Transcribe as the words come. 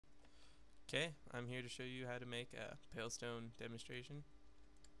Okay, I'm here to show you how to make a Pailstone demonstration,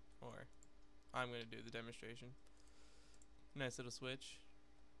 or I'm going to do the demonstration. Nice little switch.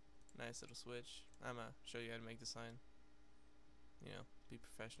 Nice little switch. I'm going to show you how to make the sign. You know, be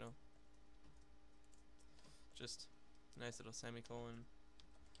professional. Just nice little semicolon.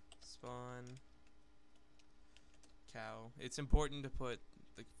 Spawn. Cow. It's important to put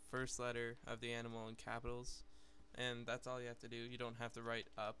the first letter of the animal in capitals. And that's all you have to do. You don't have to write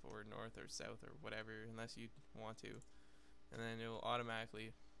up or north or south or whatever unless you want to. And then it will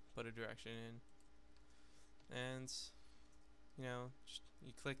automatically put a direction in. And you know,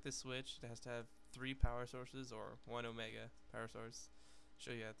 you click this switch. It has to have 3 power sources or 1 omega power source. I'll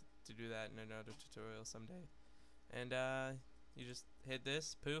show you how to do that in another tutorial someday. And you just hit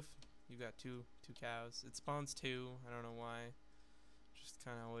this, poof, you've got two cows. It spawns 2. I don't know why. Just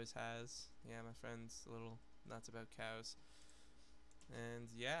kind of always has. Yeah, my friend's a little nuts about cows. And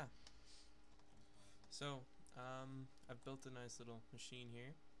yeah, so I've built a nice little machine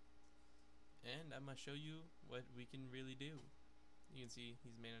here, and I'm gonna show you what we can really do. You can see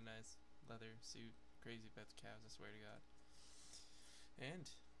he's made a nice leather suit. Crazy about the cows, I swear to God. And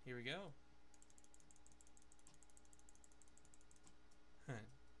here we go.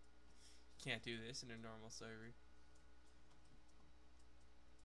 Can't do this in a normal server.